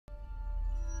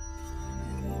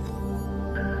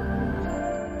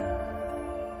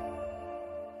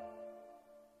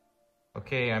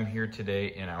Okay, I'm here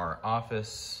today in our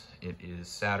office. It is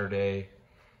Saturday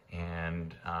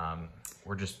and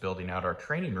we're just building out our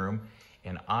training room,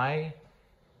 and I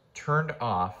turned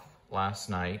off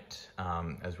last night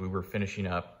as we were finishing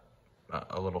up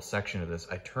a little section of this.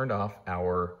 I turned off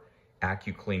our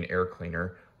Accuclean air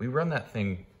cleaner. We run that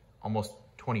thing almost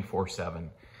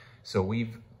 24/7. So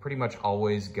we've pretty much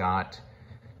always got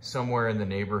somewhere in the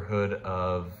neighborhood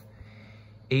of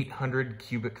 800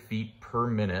 cubic feet per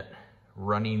minute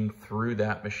running through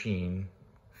that machine,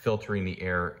 filtering the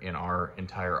air in our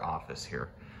entire office here.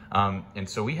 And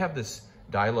so we have this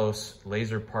Dylos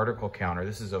laser particle counter.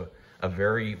 This is a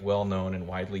very well-known and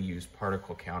widely used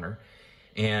particle counter.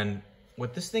 And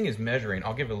what this thing is measuring,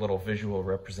 I'll give a little visual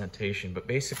representation, but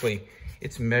basically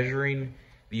it's measuring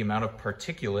the amount of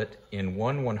particulate in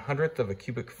 1/100th of a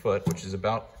cubic foot, which is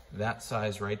about that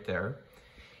size right there.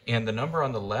 And the number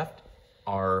on the left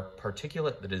are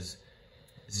particulate that is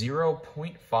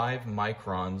 0.5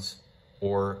 microns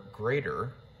or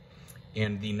greater.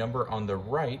 And the number on the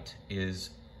right is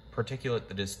particulate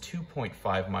that is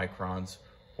 2.5 microns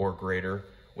or greater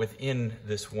within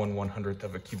this 1/100th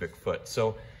of a cubic foot.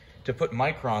 So to put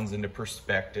microns into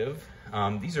perspective,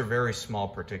 these are very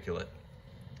small particulate,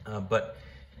 but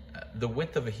the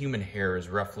width of a human hair is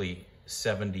roughly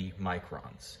 70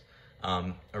 microns.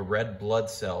 A red blood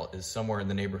cell is somewhere in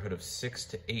the neighborhood of 6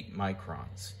 to 8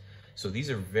 microns. So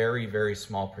these are very, very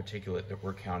small particulate that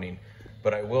we're counting.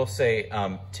 But I will say,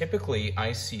 typically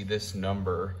I see this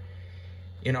number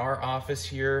in our office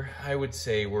here. I would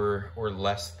say we're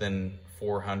less than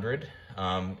 400.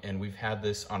 And we've had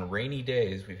this on rainy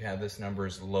days, we've had this number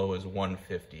as low as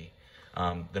 150.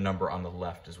 The number on the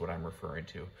left is what I'm referring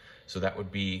to. So that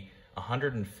would be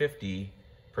 150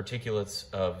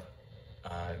 particulates of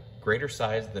greater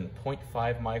size than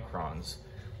 0.5 microns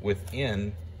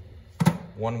within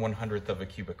 1/100th of a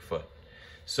cubic foot.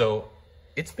 So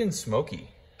it's been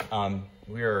smoky.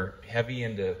 We are heavy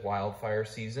into wildfire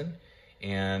season,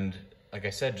 and like I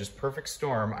said, just perfect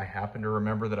storm. I happened to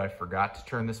remember that I forgot to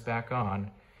turn this back on,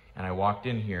 and I walked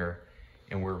in here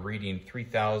and we're reading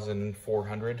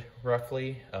 3,400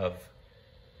 roughly of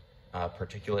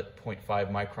particulate 0.5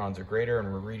 microns or greater,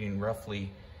 and we're reading roughly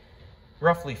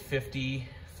 50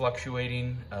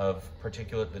 fluctuating of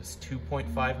particulate that's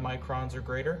 2.5 microns or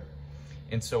greater.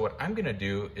 And so what I'm gonna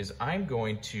do is I'm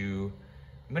gonna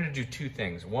do two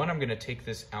things. One, I'm gonna take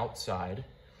this outside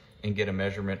and get a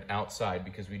measurement outside,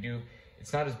 because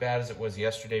it's not as bad as it was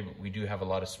yesterday, but we do have a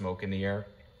lot of smoke in the air.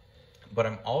 But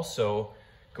I'm also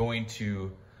going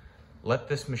to let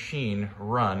this machine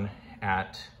run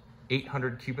at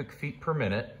 800 cubic feet per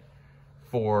minute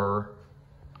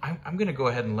I'm gonna go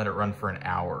ahead and let it run for an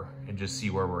hour and just see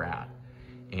where we're at.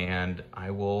 And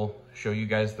I will show you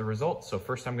guys the results. So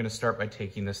first I'm gonna start by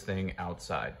taking this thing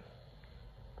outside.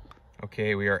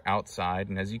 Okay, we are outside,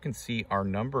 and as you can see, our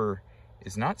number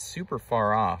is not super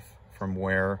far off from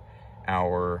where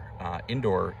our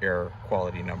indoor air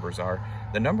quality numbers are.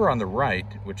 The number on the right,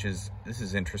 this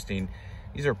is interesting,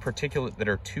 these are particulate that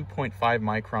are 2.5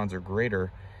 microns or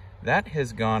greater. That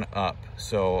has gone up,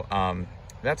 so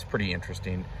that's pretty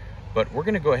interesting. But we're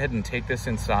gonna go ahead and take this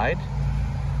inside,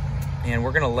 and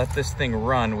we're gonna let this thing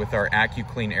run with our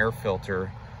Accuclean air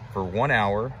filter for 1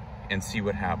 hour and see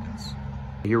what happens.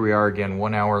 Here we are again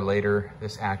 1 hour later.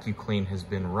 This Accuclean has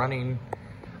been running.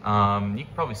 You can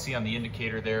probably see on the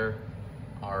indicator there,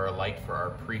 our light for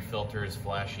our pre-filter is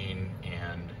flashing,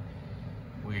 and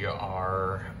we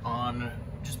are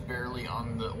just barely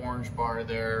on the orange bar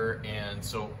there. And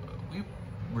so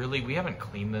we haven't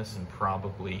cleaned this in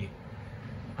probably,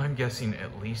 I'm guessing,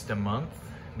 at least a month,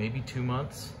 maybe 2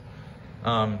 months.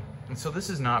 And so this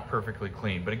is not perfectly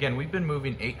clean, but again, we've been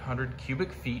moving 800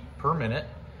 cubic feet per minute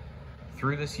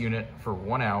through this unit for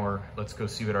 1 hour. Let's go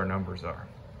see what our numbers are.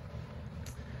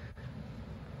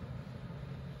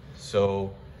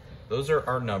 So those are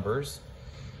our numbers.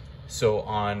 So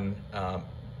on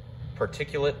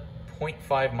particulate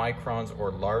 0.5 microns or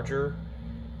larger,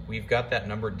 we've got that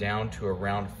number down to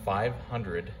around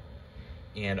 500.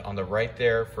 And on the right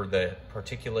there, for the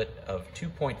particulate of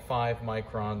 2.5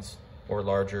 microns or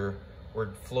larger,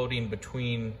 we're floating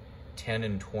between 10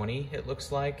 and 20, it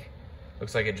looks like.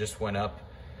 Looks like it just went up.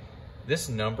 This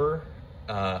number,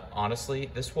 honestly,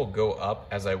 this will go up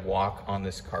as I walk on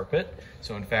this carpet.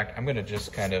 So in fact, I'm gonna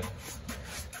just kind of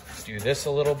do this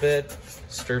a little bit,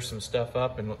 stir some stuff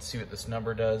up, and let's see what this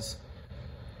number does.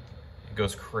 It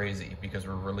goes crazy because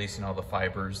we're releasing all the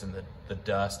fibers and the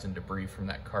dust and debris from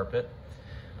that carpet.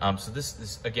 So this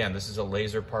is a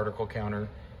laser particle counter.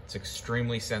 It's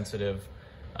extremely sensitive,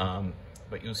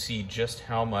 but you'll see just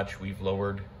how much we've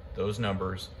lowered those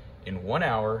numbers in 1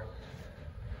 hour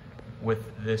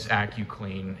with this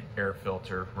Accuclean air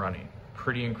filter running.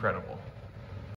 Pretty incredible.